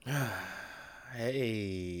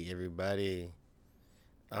Hey everybody.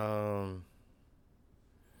 Um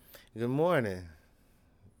Good morning.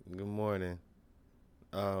 Good morning.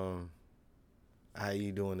 Um how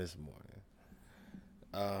you doing this morning?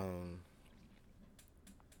 Um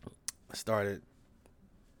I started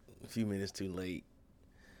a few minutes too late.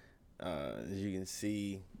 As you can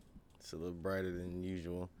see, it's a little brighter than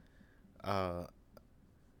usual. Uh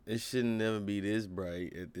it shouldn't never be this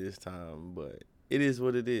bright at this time, but it is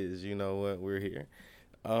what it is. You know what? We're here.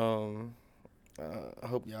 Um I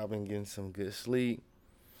hope y'all been getting some good sleep.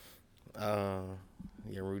 Uh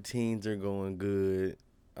your routines are going good.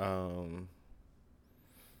 Um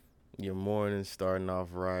your morning starting off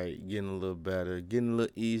right, getting a little better, getting a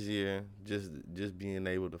little easier, just being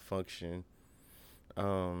able to function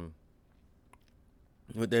um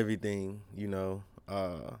with everything,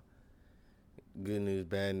 good news,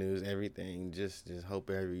 bad news, everything. Just hope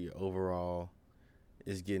every overall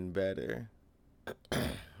is getting better.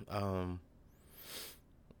 um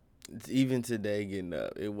Even today getting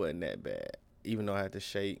up, it wasn't that bad. Even though I had to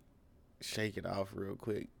shake it off real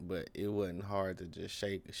quick, but it wasn't hard to just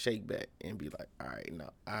shake back and be like, all right, no,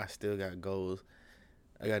 I still got goals.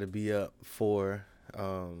 I got to be up for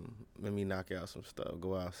let me knock out some stuff,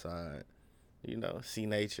 go outside, see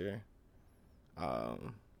nature.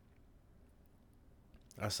 Um,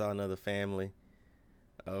 I saw another family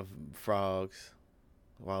of frogs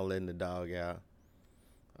while letting the dog out.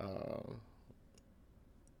 Um,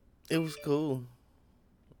 it was cool.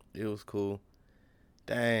 It was cool.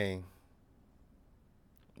 Dang.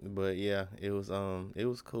 But yeah, it was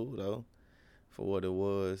cool though for what it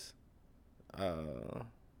was. Uh,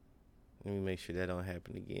 Let me make sure that don't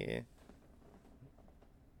happen again.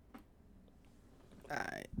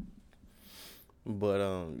 Alright. But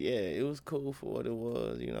yeah, it was cool for what it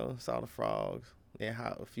was. Saw the frogs.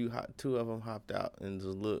 Two of them hopped out and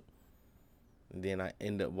just looked. And then I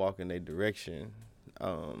end up walking their direction,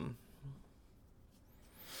 um,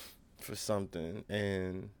 for something,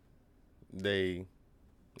 and they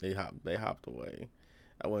they hopped away.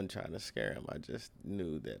 I wasn't trying to scare them. I just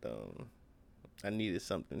knew that I needed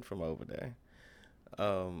something from over there.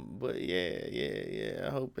 But yeah. I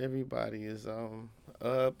hope everybody is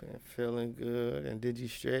up and feeling good. And did you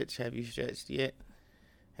stretch? Have you stretched yet?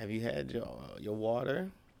 Have you had your water?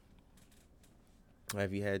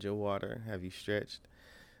 Have you had your water? Have you stretched?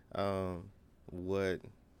 Um, what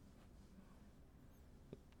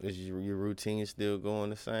is your routine still going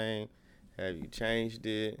the same? Have you changed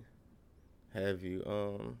it? Have you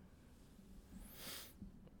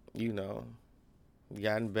you know,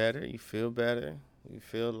 gotten better? You feel better? You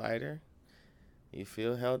feel lighter? You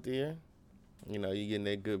feel healthier? You getting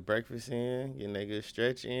that good breakfast in, getting that good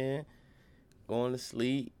stretch in, going to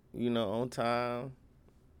sleep, on time.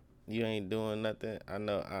 You ain't doing nothing. I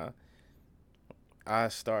know I'm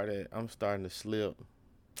starting to slip.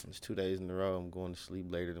 It's 2 days in a row. I'm going to sleep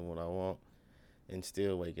later than what I want and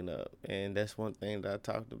still waking up. And that's one thing that I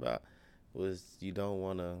talked about was you don't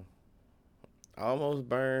want to almost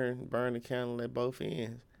burn the candle at both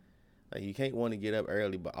ends. Like you can't want to get up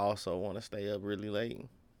early but also want to stay up really late.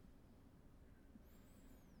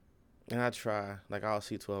 And I try, like I'll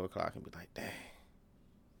see 12 o'clock and be like, dang,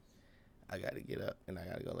 I got to get up and I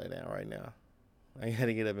got to go lay down right now. I got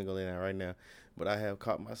to get up and go lay down right now. But I have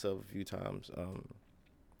caught myself a few times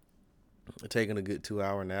taking a good 2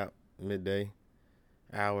 hour nap midday,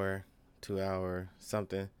 hour, 2 hour,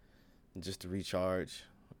 something, just to recharge.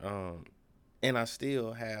 Um, and I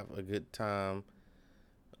still have a good time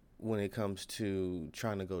when it comes to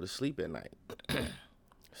trying to go to sleep at night.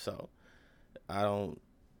 So I don't,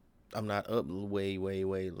 I'm not up way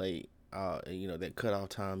late. That cutoff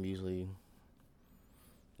time usually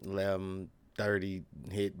 11:30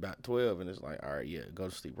 hit about 12, and it's like, all right, yeah, go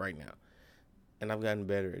to sleep right now. And I've gotten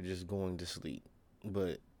better at just going to sleep.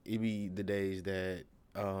 But it be the days that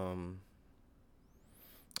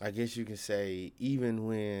I guess you can say even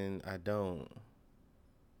when I don't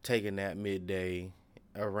take a nap midday,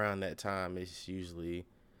 around that time it's usually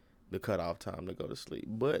the cutoff time to go to sleep.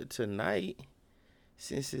 But tonight,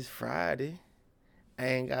 since it's Friday, I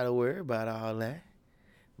ain't gotta worry about all that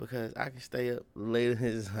because I can stay up later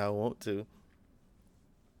as I want to,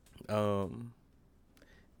 um,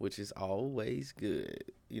 which is always good.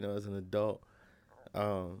 As an adult,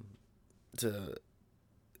 um, to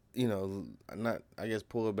not I guess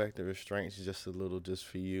pull back the restraints just a little, just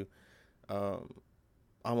for you. Um,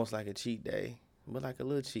 Almost like a cheat day, but like a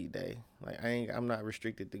little cheat day. Like I'm not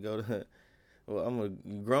restricted to go to. Well,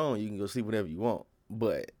 you grown. You can go sleep whenever you want,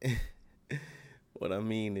 but what I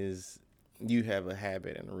mean is you have a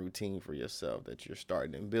habit and a routine for yourself that you're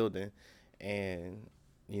starting and building, and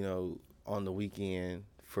you know on the weekend,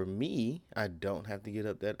 for me, I don't have to get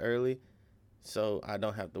up that early. So I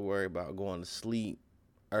don't have to worry about going to sleep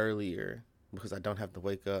earlier because I don't have to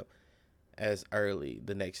wake up as early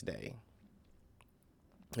the next day,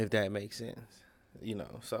 if that makes sense.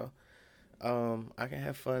 So I can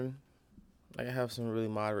have fun. I can have some really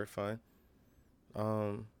moderate fun.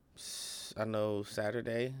 Um, I know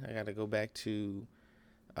Saturday I got to go back to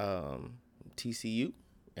TCU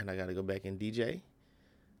and I got to go back and DJ.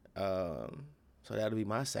 So that'll be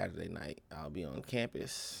my Saturday night. I'll be on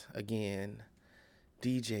campus again,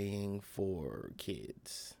 DJing for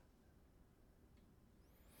kids.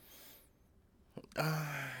 Uh,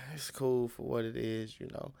 it's cool for what it is.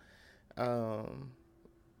 Um,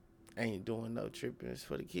 ain't doing no trippings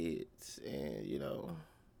for the kids, and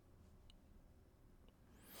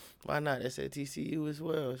why not? It's at TCU as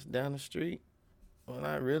well. It's down the street. Well,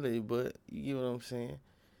 not really, but you get what I'm saying.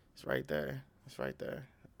 It's right there. It's right there.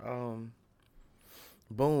 Um,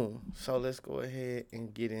 Boom. So let's go ahead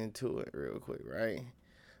and get into it real quick, right?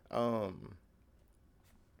 Um,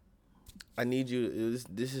 I need you.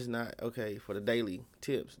 This is not okay for the daily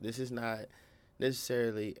tips. This is not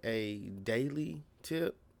necessarily a daily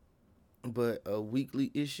tip, but a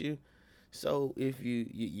weekly issue. So if you're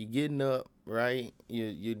getting up, right,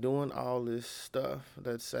 you're doing all this stuff.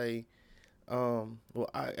 Let's say, well,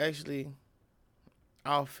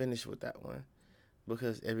 I'll finish with that one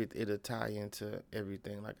because it'll tie into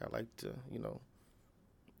everything. Like I like to,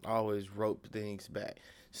 always rope things back.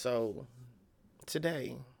 So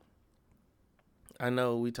today, I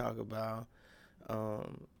know we talk about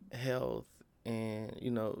health, and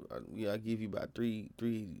I give you about three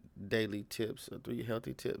daily tips or three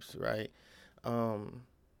healthy tips, right? Um,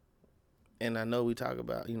 and I know we talk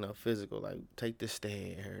about physical, like take the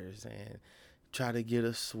stairs and try to get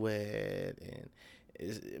a sweat, and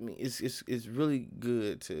it's really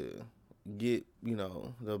good to get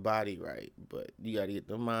the body right, but you got to get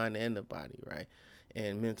the mind and the body right,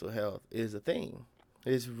 and mental health is a thing.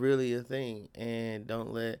 It's really a thing, and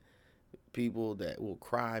don't let people that will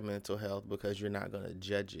cry mental health because you're not going to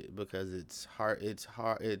judge it, because it's hard.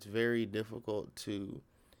 It's very difficult to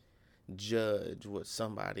judge what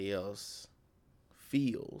somebody else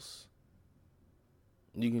feels.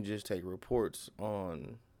 You can just take reports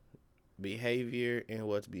on behavior and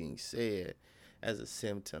what's being said as a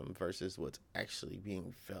symptom versus what's actually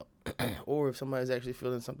being felt, or if somebody's actually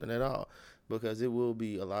feeling something at all, because it will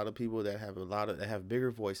be a lot of people that have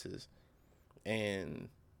bigger voices and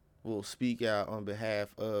will speak out on behalf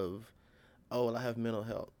of, oh, well, I have mental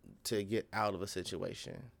health, to get out of a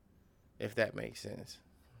situation, if that makes sense.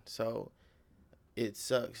 So it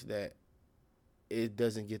sucks that it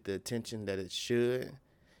doesn't get the attention that it should.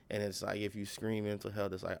 And it's like if you scream mental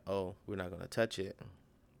health, it's like, oh, we're not going to touch it.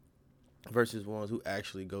 Versus ones who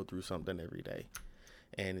actually go through something every day.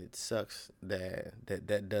 And it sucks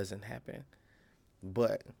that doesn't happen.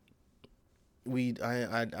 But I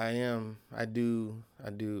do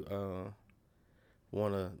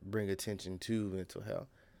want to bring attention to mental health.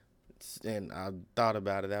 And I thought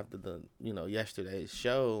about it after yesterday's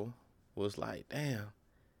show. Was like, damn,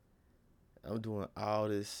 I'm doing all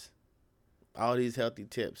these healthy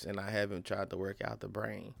tips, and I haven't tried to work out the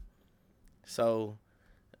brain. So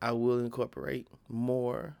I will incorporate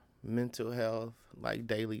more mental health, like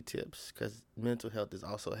daily tips, because mental health is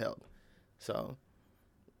also health. So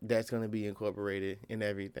that's going to be incorporated in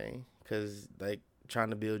everything, because like trying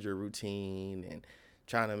to build your routine and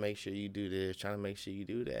trying to make sure you do this, trying to make sure you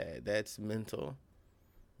do that, that's mental.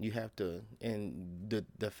 You have to, and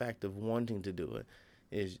the fact of wanting to do it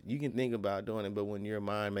is, you can think about doing it, but when your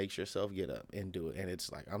mind makes yourself get up and do it, and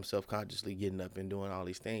it's like, I'm self-consciously getting up and doing all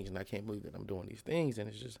these things, and I can't believe that I'm doing these things, and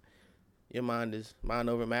it's just, your mind is mind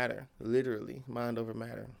over matter, literally mind over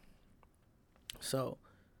matter. So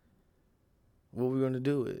what we're going to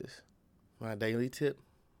do is, my daily tip,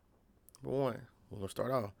 number one, we're going to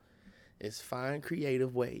start off, is find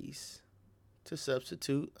creative ways to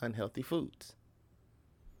substitute unhealthy foods.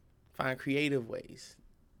 Find creative ways.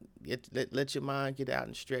 Let your mind get out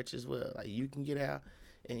and stretch as well. Like, you can get out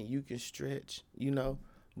and you can stretch,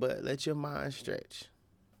 but let your mind stretch.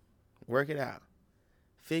 Work it out.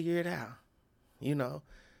 Figure it out.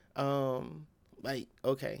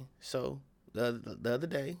 Okay, so the other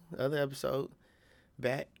day, the other episode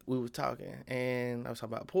back, we were talking, and I was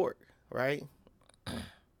talking about pork, right?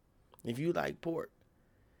 If you like pork,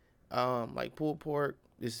 like pulled pork,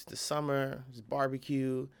 this is the summer, it's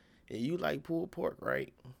barbecue, and you like pulled pork,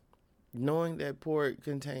 right? Knowing that pork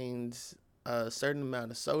contains a certain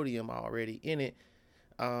amount of sodium already in it,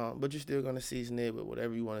 but you're still going to season it with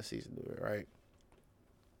whatever you want to season it with, right?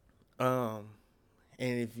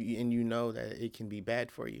 and you know that it can be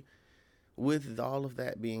bad for you. With all of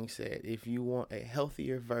that being said, if you want a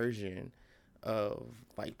healthier version of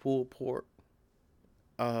like pulled pork,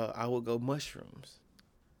 I would go mushrooms,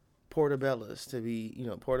 portobellos to be,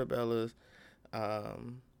 portobellos,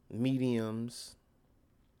 mediums,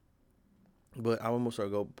 but I almost sort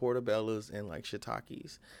of go portobellos and like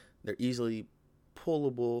shiitakes. They're easily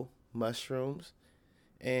pullable mushrooms,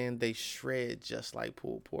 and they shred just like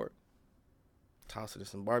pulled pork. Toss it in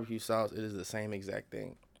some barbecue sauce. It is the same exact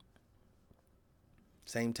thing.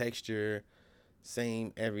 Same texture,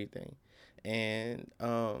 same everything. And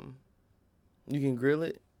you can grill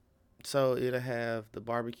it, so it'll have the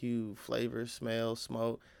barbecue flavor, smell,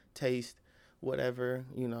 smoke, taste, whatever.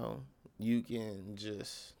 You can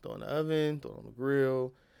just throw it in the oven, throw it on the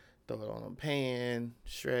grill, throw it on a pan,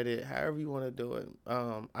 shred it, however you want to do it.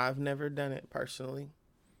 I've never done it personally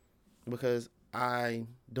because I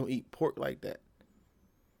don't eat pork like that.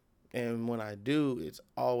 And when I do, it's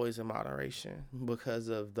always in moderation because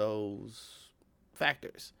of those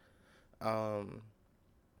factors. Um,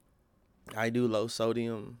 I do low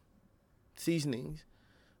sodium seasonings,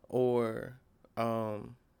 or a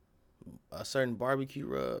certain barbecue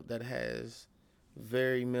rub that has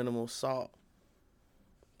very minimal salt,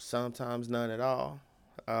 sometimes none at all.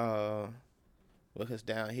 Because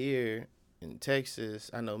down here in Texas,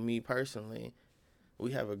 I know me personally,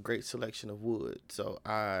 we have a great selection of wood. So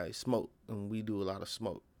I smoke, and we do a lot of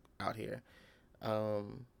smoke out here.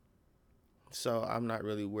 So I'm not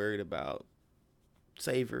really worried about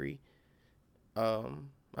savory.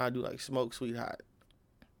 I do like smoke, sweet, hot.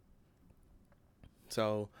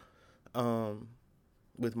 So,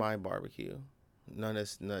 with my barbecue, I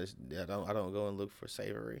don't go and look for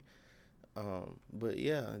savory. But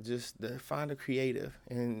yeah, just find a creative,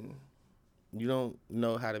 and you don't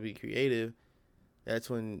know how to be creative.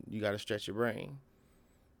 That's when you got to stretch your brain.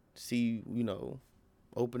 See,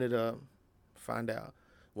 open it up, find out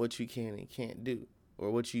what you can and can't do,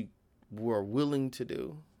 or what you were willing to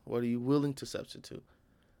do. What are you willing to substitute?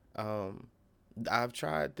 I've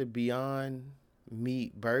tried the Beyond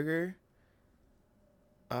Meat burger.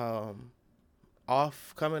 Coming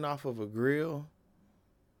off of a grill,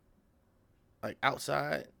 like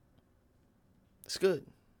outside, it's good.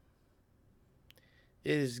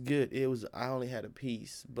 It is good. I only had a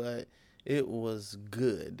piece, but it was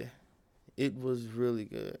good. It was really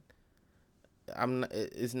good.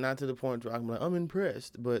 It's not to the point where I'm like, I'm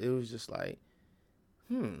impressed, but it was just like,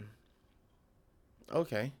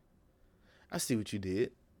 okay, I see what you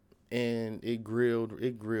did. And it grilled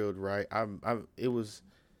right. It was,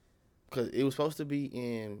 because it was supposed to be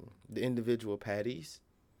in the individual patties,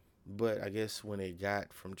 but I guess when it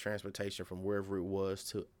got from transportation from wherever it was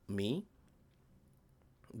to me,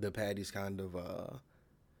 the patties kind of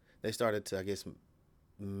they started to, I guess,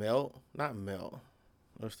 not melt.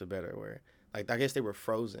 What's the better word? Like, I guess they were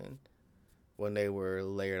frozen when they were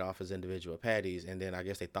layered off as individual patties, and then I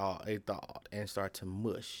guess they thawed and started to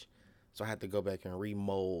mush. So I had to go back and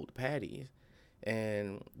remold patties,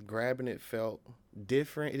 and grabbing it felt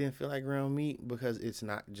different. It didn't feel like ground meat because it's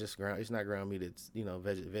not just ground. It's not ground meat. It's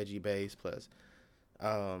veggie base plus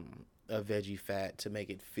a veggie fat to make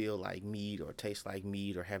it feel like meat or taste like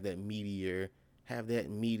meat or have that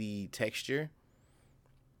meaty texture.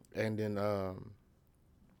 And then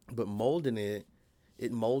but molding it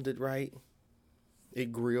molded right.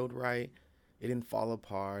 It grilled right. It didn't fall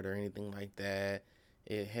apart or anything like that.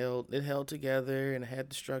 It held together, and it had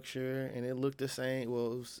the structure, and it looked the same.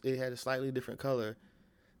 Well, it had a slightly different color.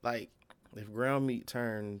 Like, if ground meat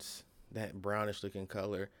turns that brownish looking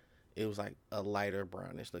color, it was like a lighter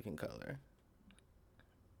brownish looking color,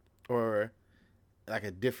 or like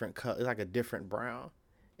a different color, like a different brown,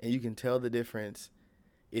 and you can tell the difference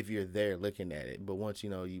if you're there looking at it. But once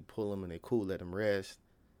you pull them and they cool, let them rest,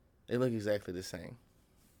 they look exactly the same.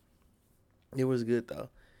 It was good though.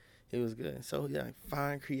 It was good. So yeah,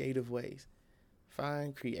 find creative ways.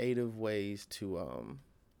 Find creative ways to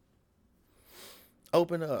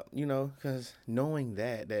open up, because knowing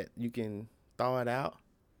that you can thaw it out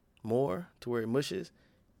more to where it mushes,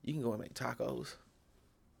 you can go and make tacos.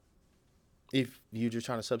 If you're just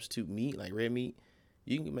trying to substitute meat like red meat,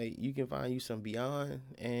 you can find you some Beyond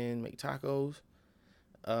and make tacos.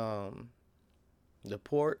 The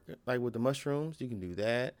pork, like with the mushrooms, you can do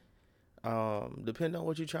that. Depending on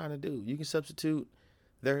what you're trying to do, you can substitute.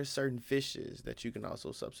 There are certain fishes that you can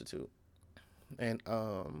also substitute, and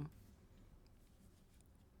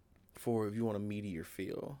for if you want a meatier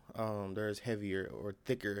feel, there's heavier or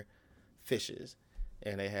thicker fishes,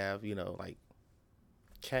 and they have like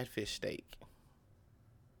catfish steak.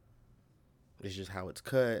 It's just how it's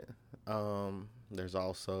cut. There's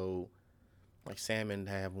also like salmon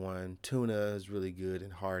have one. Tuna is really good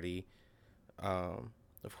and hearty.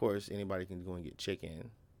 Of course, anybody can go and get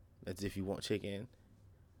chicken. That's if you want chicken.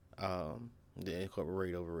 Then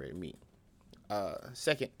incorporate over red meat.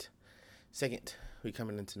 Second, we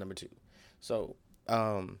coming into number two. So,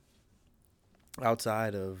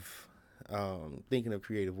 outside of thinking of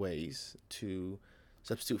creative ways to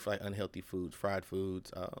substitute for like unhealthy foods, fried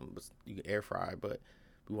foods, you can air fry, but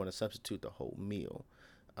we want to substitute the whole meal.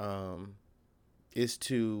 Is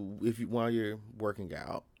to if you while you're working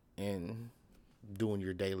out and doing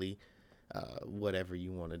your daily whatever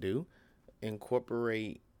you want to do,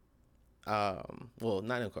 incorporate well,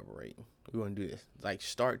 not incorporate. We want to do this. Like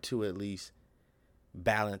start to at least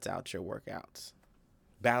balance out your workouts.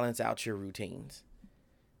 Balance out your routines.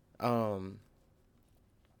 Because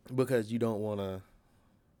you don't want to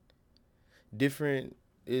different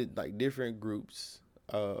groups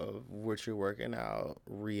of what you're working out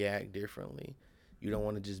react differently. You don't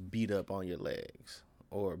want to just beat up on your legs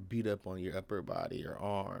or beat up on your upper body or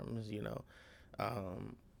arms,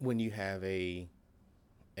 when you have a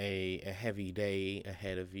heavy day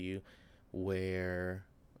ahead of you where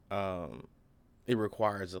it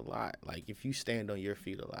requires a lot. Like if you stand on your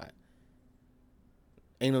feet a lot,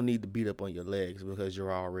 ain't no need to beat up on your legs because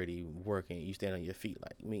you're already working. You stand on your feet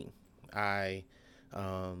like me.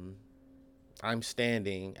 I'm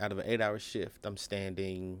standing out of an 8-hour shift. I'm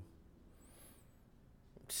standing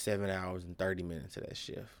 7 hours and 30 minutes of that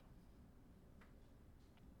shift.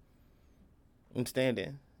 I'm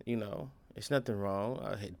standing, it's nothing wrong.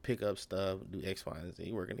 I had pick up stuff, do X, Y, and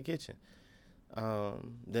Z, work in the kitchen.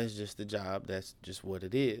 That's just the job. That's just what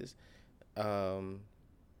it is. But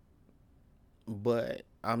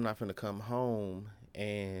I'm not going to come home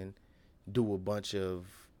and do a bunch of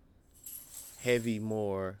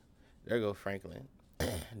there go Franklin,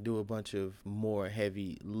 do a bunch of more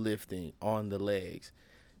heavy lifting on the legs,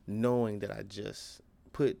 knowing that I just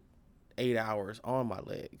put 8 hours on my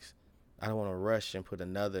legs. I don't want to rush and put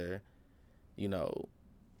another,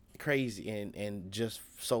 crazy and just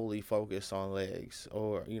solely focus on legs.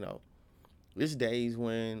 Or, there's days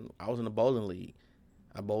when I was in a bowling league.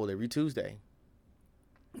 I bowled every Tuesday.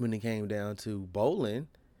 When it came down to bowling,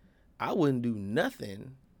 I wouldn't do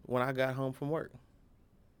nothing when I got home from work.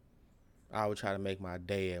 I would try to make my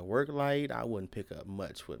day at work light. I wouldn't pick up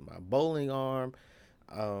much with my bowling arm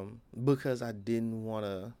because I didn't want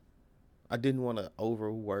to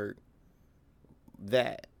overwork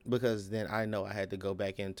that, because then I know I had to go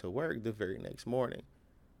back into work the very next morning.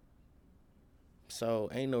 So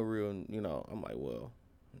ain't no real, I'm like, well,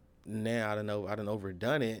 now I done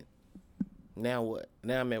overdone it. Now what?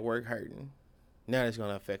 Now I'm at work hurting. Now it's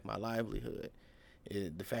gonna affect my livelihood.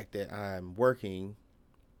 The fact that I'm working,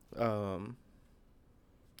 the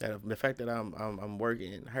fact that I'm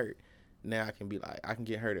working hurt. Now I can be like, I can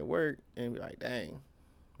get hurt at work and be like, dang.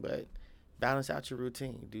 But balance out your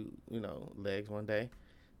routine. Do legs one day,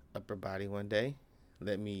 upper body one day.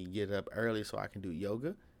 Let me get up early so I can do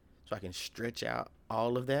yoga, so I can stretch out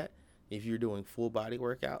all of that. If you're doing full body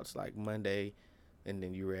workouts like Monday, and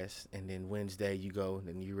then you rest, and then Wednesday you go, and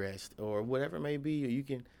then you rest, or whatever it may be. Or you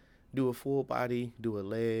can do a full body, do a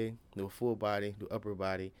leg, do a full body, do upper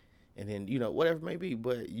body, and then, whatever it may be.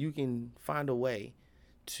 But you can find a way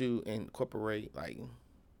to incorporate like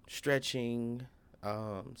stretching,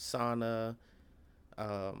 sauna,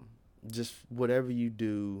 just whatever you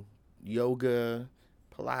do, yoga,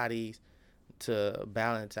 Pilates, to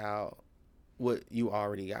balance out what you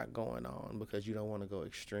already got going on, because you don't want to go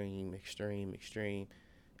extreme,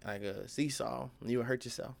 like a seesaw. You'll hurt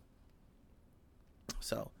yourself.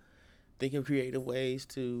 So think of creative ways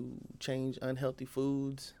to change unhealthy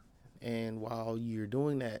foods, and while you're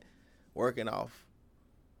doing that, working off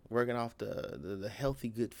the healthy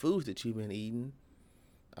good foods that you've been eating,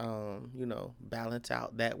 balance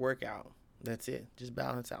out that workout. That's it. Just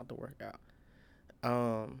balance out the workout.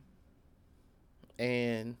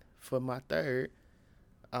 And for my third,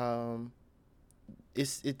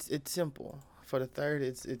 it's simple. For the third,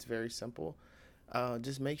 it's very simple.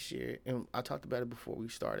 Just make sure, and I talked about it before we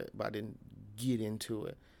started, but I didn't get into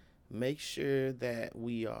it. Make sure that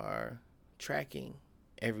we are tracking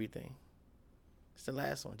everything. It's the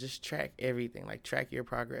last one. Just track everything. Like track your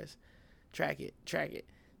progress. Track it. Track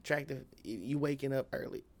you waking up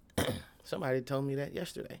early. Somebody told me that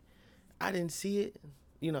yesterday. I didn't see it.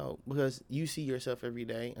 Because you see yourself every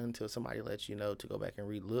day until somebody lets you know to go back and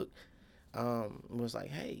relook. It was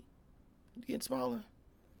like, hey, you getting smaller?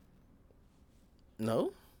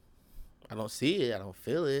 No, I don't see it. I don't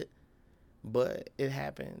feel it, but it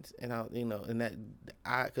happens. And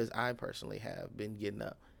because I personally have been getting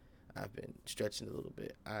up I've been stretching a little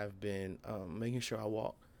bit. I've been making sure I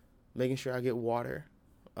walk, making sure I get water.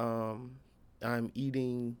 Um, I'm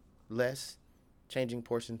eating less, changing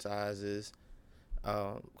portion sizes,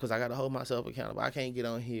 because I got to hold myself accountable. I can't get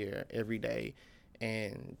on here every day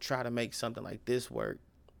and try to make something like this work,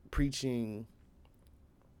 preaching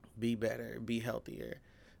be better, be healthier,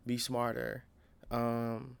 be smarter,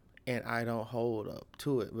 and I don't hold up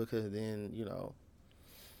to it, because then,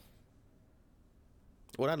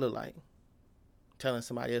 what I look like telling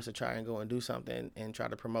somebody else to try and go and do something and try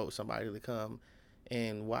to promote somebody to come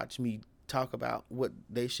and watch me talk about what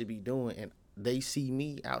they should be doing, and they see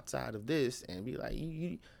me outside of this and be like,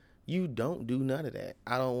 you don't do none of that.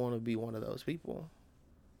 I don't want to be one of those people,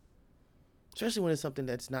 especially when it's something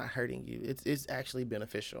that's not hurting you. It's actually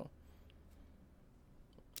beneficial.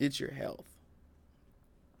 It's your health.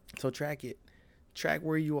 So track it. Track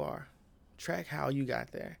where you are. Track how you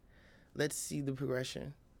got there. Let's see the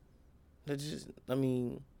progression.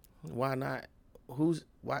 Why not?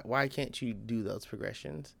 Why can't you do those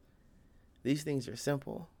progressions? These things are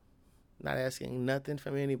simple. Not asking nothing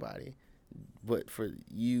from anybody, but for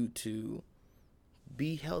you to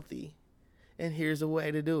be healthy. And here's a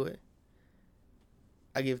way to do it.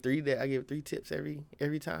 I give three tips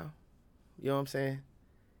every time. You know what I'm saying?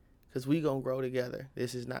 Because we gonna grow together.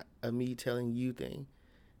 This is not a me telling you thing.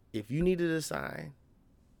 If you needed a sign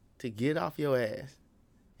to get off your ass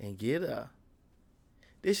and get up,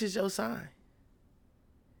 this is your sign.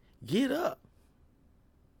 Get up.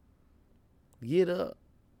 Get up.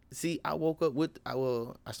 See, I woke up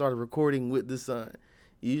I started recording with the sun.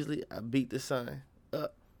 Usually I beat the sun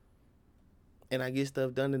up and I get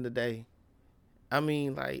stuff done in the day.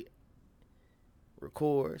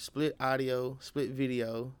 Record, split audio, split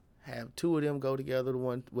video, have two of them go together to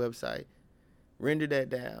one website, render that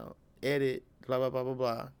down, edit, blah, blah, blah, blah,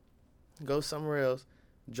 blah. Go somewhere else,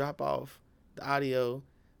 drop off the audio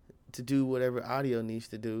to do whatever audio needs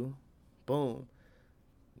to do. Boom.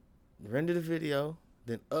 Render the video,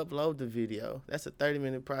 then upload the video. That's a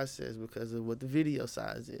 30-minute process because of what the video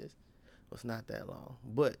size is. Well, it's not that long.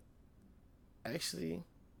 But actually,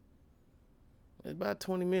 it's about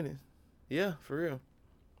 20 minutes. Yeah, for real.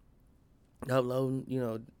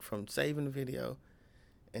 Uploading, from saving the video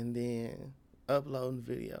and then uploading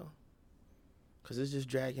the video. Because it's just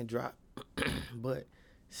drag and drop. But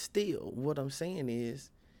still, what I'm saying is,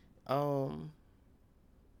 I'm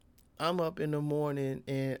up in the morning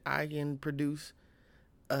and I can produce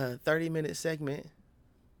a 30-minute segment,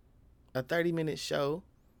 a 30-minute show,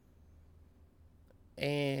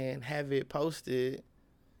 and have it posted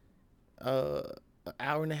an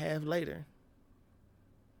hour and a half later.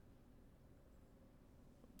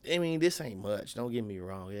 This ain't much. Don't get me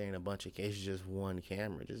wrong. It ain't a bunch of cases, just one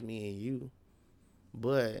camera, just me and you.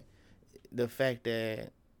 But the fact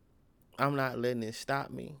that I'm not letting it stop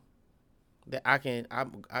me, that I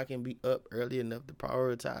can be up early enough to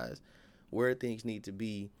prioritize where things need to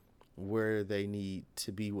be, where they need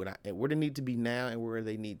to be, where they need to be now, and where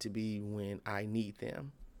they need to be when I need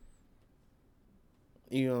them.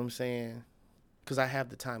 You know what I'm saying? Because I have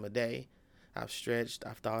the time of day. I've stretched,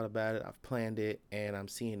 I've thought about it, I've planned it, and I'm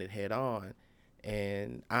seeing it head on.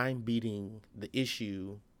 And I'm beating the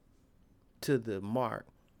issue to the mark.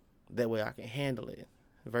 That way I can handle it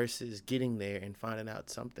versus getting there and finding out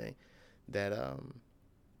something that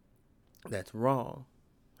that's wrong,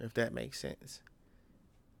 if that makes sense.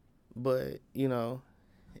 But,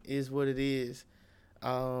 is what it is.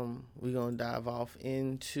 We're going to dive off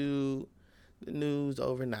into the news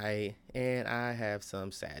overnight, and I have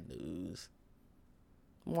some sad news.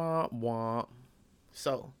 Womp womp.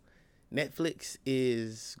 So, Netflix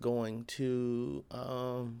is going to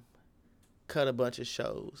cut a bunch of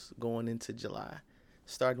shows going into July,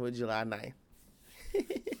 starting with July 9th.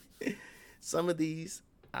 Some of these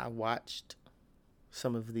I watched.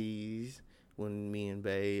 Some of these when me and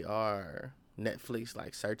Bae are Netflix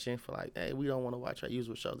searching for hey, we don't want to watch our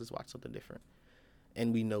usual shows, let's watch something different.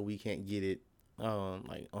 And we know we can't get it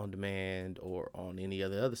on demand or on any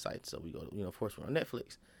other sites, so we go of course we're on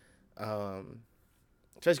Netflix, especially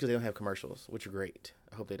because they don't have commercials, which are great.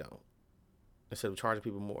 I hope they don't, instead of charging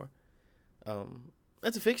people more.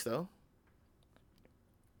 That's a fix though.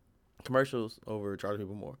 Commercials over charging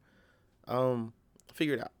people more.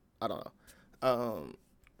 Figure it out. I don't know.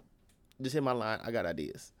 Just hit my line. I got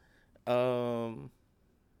ideas. I've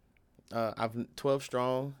 12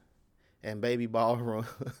 Strong and Baby Ballroom.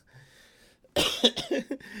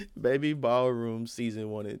 Baby Ballroom season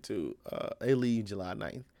 1 and 2. They leave July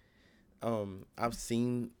 9th. I've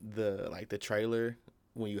seen the trailer.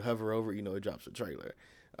 When you hover over, it drops the trailer.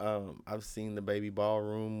 I've seen the Baby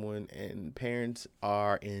Ballroom one, and parents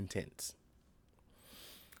are intense.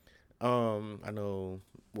 I know.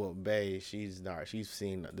 Well, Bay, she's not. She's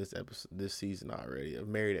seen this episode, this season already. Of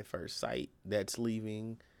Married at First Sight. That's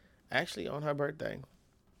leaving, actually on her birthday.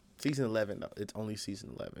 Season 11 though. It's only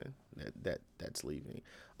season 11 that's leaving.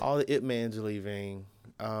 All the Ip Mans are leaving.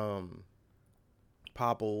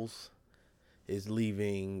 Popples is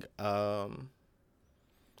leaving. They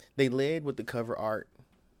led with the cover art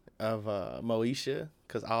of Moesha,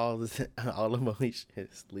 because all of Moesha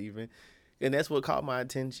is leaving. And that's what caught my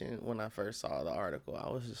attention when I first saw the article. I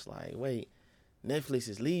was just like, wait, Netflix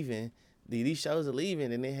is leaving. These shows are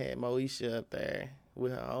leaving. And they had Moesha up there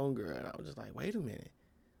with her own girl. And I was just like, wait a minute.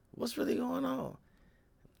 What's really going on?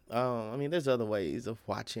 I mean, there's other ways of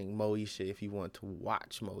watching Moesha if you want to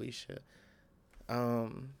watch Moesha. I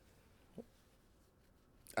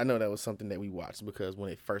know that was something that we watched because when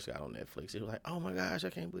it first got on Netflix, it was like, oh my gosh, I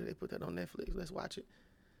can't believe they put that on Netflix. Let's watch it.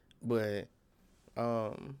 But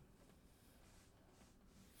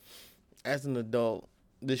as an adult,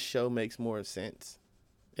 this show makes more sense.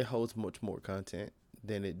 It holds much more content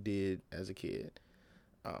than it did as a kid.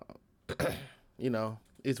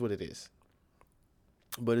 It's what it is.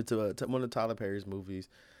 But it's one of Tyler Perry's movies.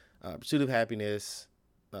 Pursuit of Happiness,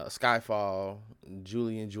 Skyfall,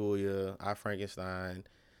 Julie and Julia, I, Frankenstein,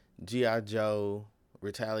 G.I. Joe,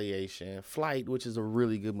 Retaliation, Flight, which is a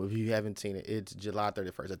really good movie. If you haven't seen it, it's July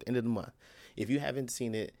 31st, at the end of the month. If you haven't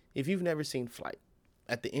seen it, if you've never seen Flight,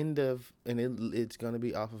 at the end of, and it's going to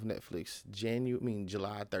be off of Netflix,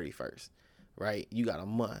 July 31st, right? You got a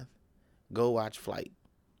month. Go watch Flight.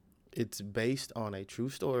 It's based on a true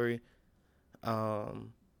story,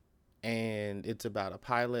 and it's about a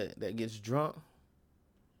pilot that gets drunk.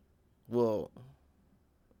 Well,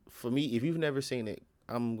 for me, if you've never seen it,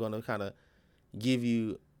 I'm going to kind of give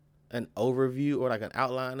you an overview or like an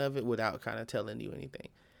outline of it without kind of telling you anything.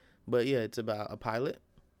 But yeah, it's about a pilot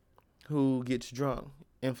who gets drunk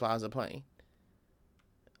and flies a plane.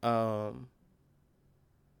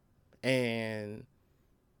 And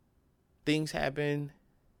things happen,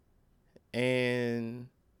 and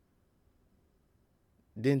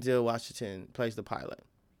Denzel Washington plays the pilot.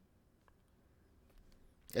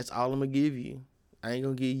 That's all I'm going to give you. I ain't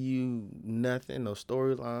going to give you nothing, no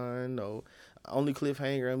storyline, no. Only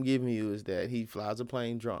cliffhanger I'm giving you is that he flies a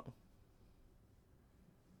plane drunk.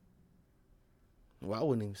 Well, I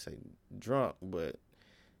wouldn't even say drunk, but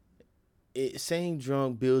saying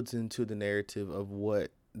drunk builds into the narrative of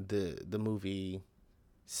what the movie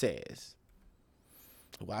says.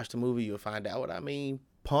 Watch the movie, you'll find out what I mean.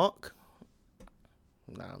 Punk?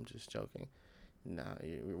 Nah, I'm just joking. Nah,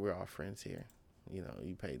 we're all friends here. You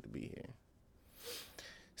paid to be here.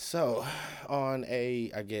 So, on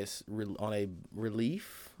a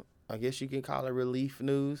relief, I guess you can call it relief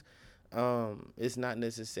news. It's not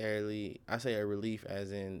necessarily, I say a relief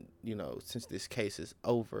as in, since this case is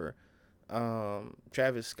over,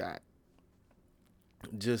 Travis Scott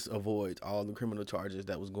just avoids all the criminal charges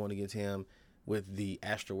that was going against him with the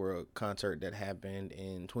Astroworld concert that happened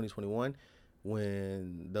in 2021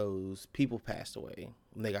 when those people passed away.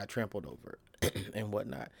 They got trampled over and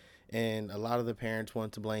whatnot. And a lot of the parents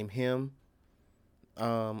want to blame him.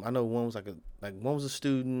 I know one was one was a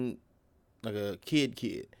student, like a kid. I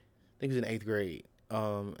think he was in 8th grade.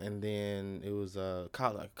 And then it was a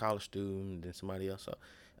college student and somebody else.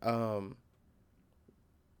 So,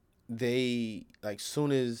 they,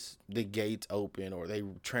 soon as the gates opened or they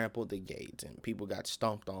trampled the gates and people got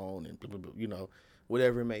stomped on and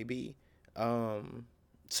whatever it may be, some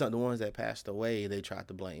of the ones that passed away, they tried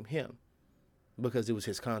to blame him because it was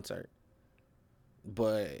his concert.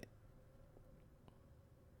 But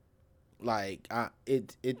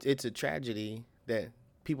it's a tragedy that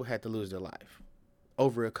people had to lose their life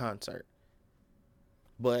over a concert.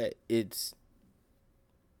 But it's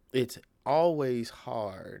always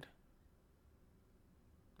hard.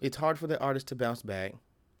 It's hard for the artist to bounce back,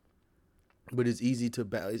 but it's easy to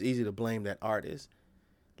blame that artist.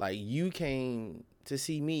 Like, you came to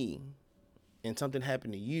see me and something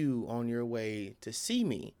happened to you on your way to see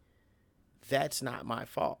me. That's not my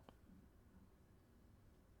fault.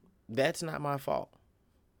 That's not my fault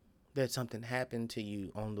that something happened to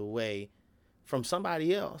you on the way from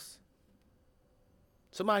somebody else.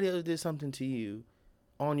 Somebody else did something to you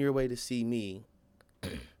on your way to see me,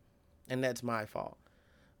 and that's my fault.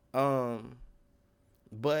 But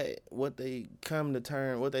what they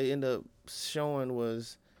end up showing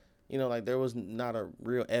was, there was not a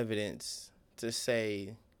real evidence to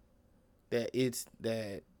say that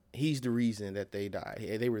he's the reason that they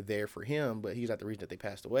died. They were there for him, but he's not the reason that they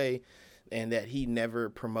passed away, and that he never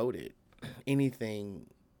promoted anything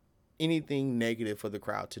anything negative for the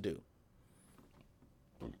crowd to do.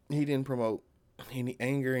 He didn't promote any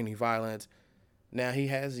anger, any violence. Now he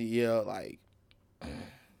has yelled like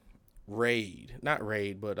not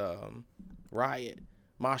raid, but riot,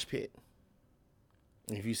 mosh pit.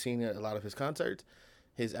 If you've seen a lot of his concerts,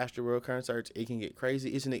 his Astroworld concerts, it can get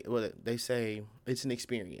crazy. They say it's an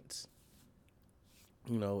experience.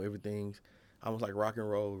 Everything's almost like rock and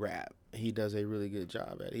roll rap. He does a really good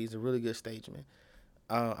job at it. He's a really good stageman.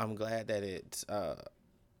 I'm glad that it's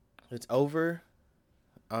over.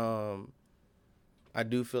 I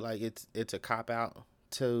do feel like it's a cop out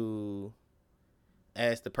to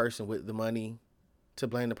ask the person with the money, to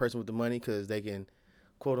blame the person with the money because they can,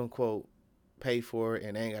 quote unquote, pay for it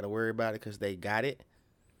and they ain't got to worry about it because they got it,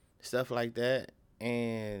 stuff like that.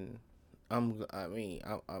 And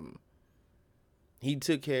he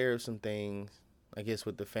took care of some things, I guess,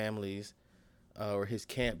 with the families, or his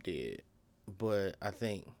camp did, but I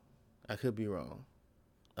think I could be wrong.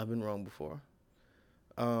 I've been wrong before.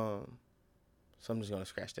 So I'm just gonna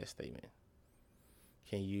scratch that statement.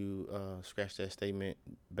 Can you scratch that statement,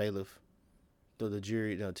 bailiff? Tell the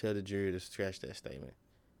jury to scratch that statement.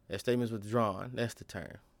 That statement's withdrawn. That's the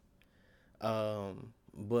term.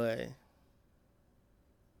 But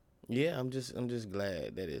yeah, I'm just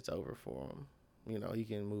glad that it's over for him. He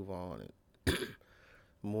can move on and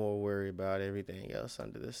more worry about everything else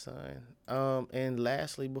under the sun. And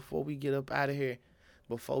lastly, before we get up out of here,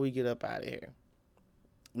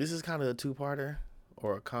 this is kind of a two-parter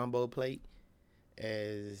or a combo plate,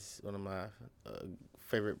 as one of my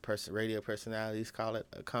favorite radio personalities call it,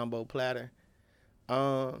 a combo platter.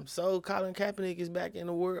 So Colin Kaepernick is back in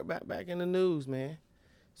the world, back in the news, man.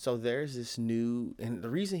 So there's this and the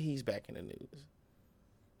reason he's back in the news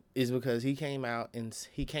is because he came out in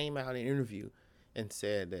an interview and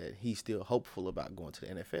said that he's still hopeful about going to the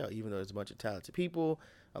NFL, even though there's a bunch of talented people,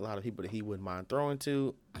 a lot of people that he wouldn't mind throwing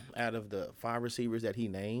to. Out of the 5 receivers that he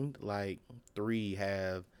named, like 3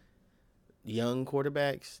 have young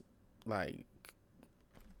quarterbacks. Like,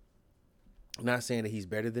 I'm not saying that he's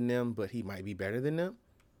better than them, but he might be better than them,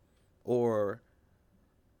 or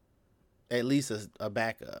at least a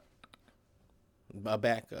backup.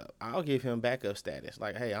 I'll give him backup status.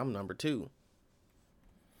 Like, hey, I'm number 2.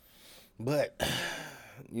 But,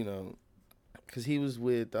 because he was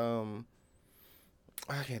with, I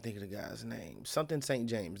can't think of the guy's name. Something St.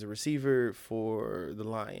 James, the receiver for the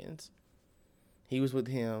Lions. He was with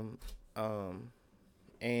him,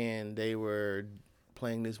 and they were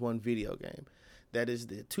playing this one video game. That is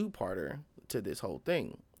the two-parter to this whole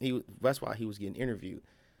thing. That's why he was getting interviewed.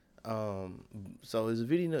 So it's a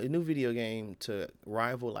new video game to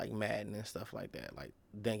rival like Madden and stuff like that, like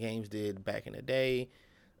that games did back in the day.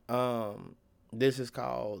 This is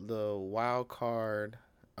called the Wild Card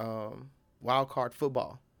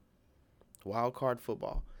Football. Wild Card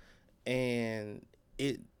Football, and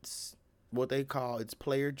it's what they call it's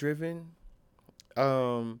player driven.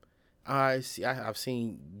 I've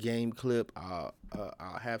seen game clip. I'll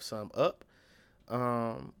have some up.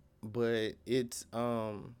 But it's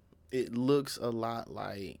it looks a lot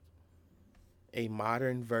like a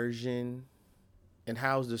modern version, and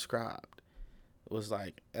how it's described was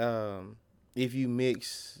like if you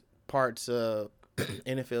mix parts of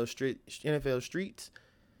NFL Streets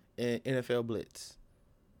and NFL Blitz,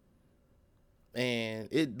 and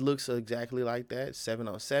it looks exactly like that.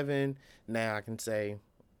 7-on-7. Now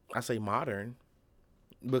I say modern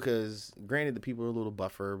because granted the people are a little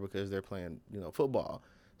buffer because they're playing football,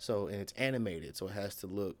 so, and it's animated, so it has to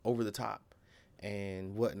look over the top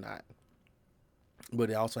and whatnot. But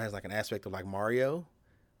it also has like an aspect of like Mario,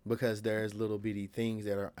 because there's little bitty things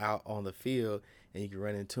that are out on the field and you can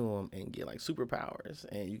run into them and get like superpowers,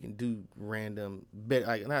 and you can do random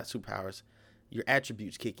like not superpowers, your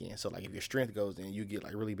attributes kick in. So like if your strength goes in, you get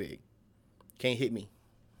like really big. Can't hit me.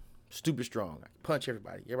 Stupid strong. I can punch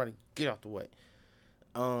everybody. Everybody get off the way.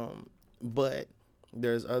 But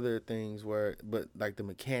there's other things but like the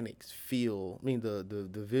mechanics feel,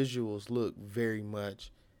 the visuals look very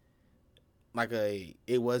much like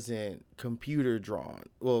it wasn't computer drawn.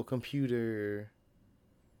 Well,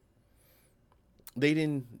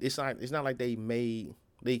 it's not like they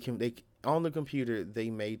on the computer they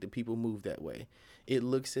made the people move that way. It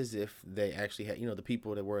looks as if they actually had, the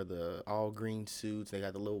people that wear the all green suits, they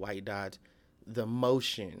got the little white dots. The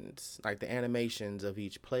motions, like the animations of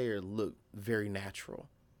each player, look very natural.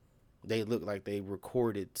 They look like they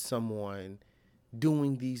recorded someone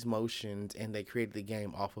doing these motions and they created the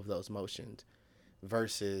game off of those motions,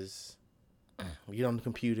 versus you get on the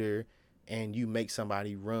computer and you make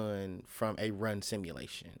somebody run from a run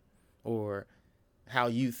simulation, or how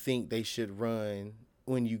you think they should run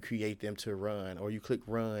when you create them to run, or you click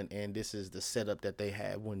run, and this is the setup that they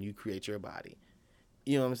have when you create your body.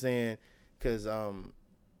 You know what I'm saying? Because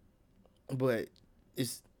but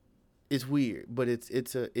it's weird, but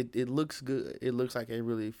it looks good. It looks like a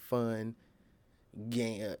really fun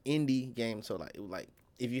game, indie game. So like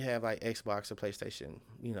if you have like Xbox or PlayStation,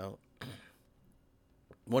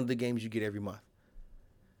 one of the games you get every month.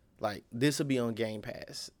 Like this will be on Game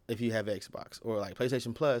Pass if you have Xbox, or like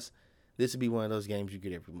PlayStation Plus. This would be one of those games you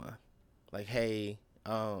get every month. Like, hey,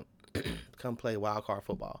 come play Wild Card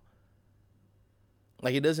Football.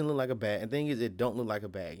 Like, it doesn't look like a bad. The thing is, it don't look like a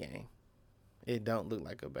bad game. It don't look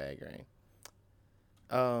like a bad game.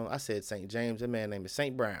 I said St. James. That man name is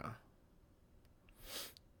St. Brown.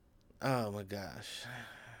 Oh my gosh,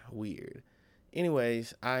 weird.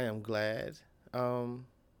 Anyways, I am glad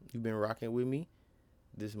you've been rocking with me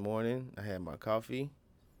this morning. I had my coffee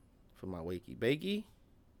for my wakey bakey.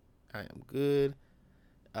 I am good.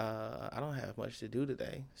 I don't have much to do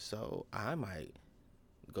today, so I might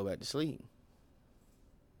go back to sleep.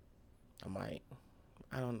 I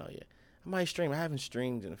don't know yet. I might stream. I haven't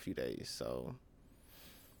streamed in a few days, so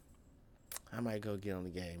I might go get on the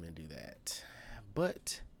game and do that.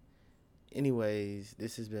 But anyways,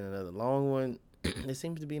 this has been another long one. It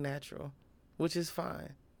seems to be natural, which is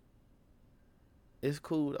fine. It's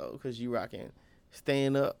cool though, cause you rocking,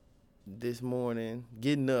 staying up this morning,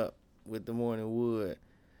 getting up with the morning wood,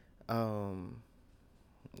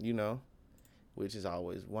 which is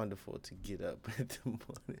always wonderful to get up in the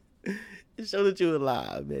morning. It shows that you're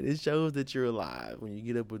alive, man. It shows that you're alive when you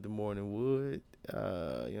get up with the morning wood. You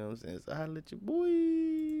know what I'm saying? So holla at your boy.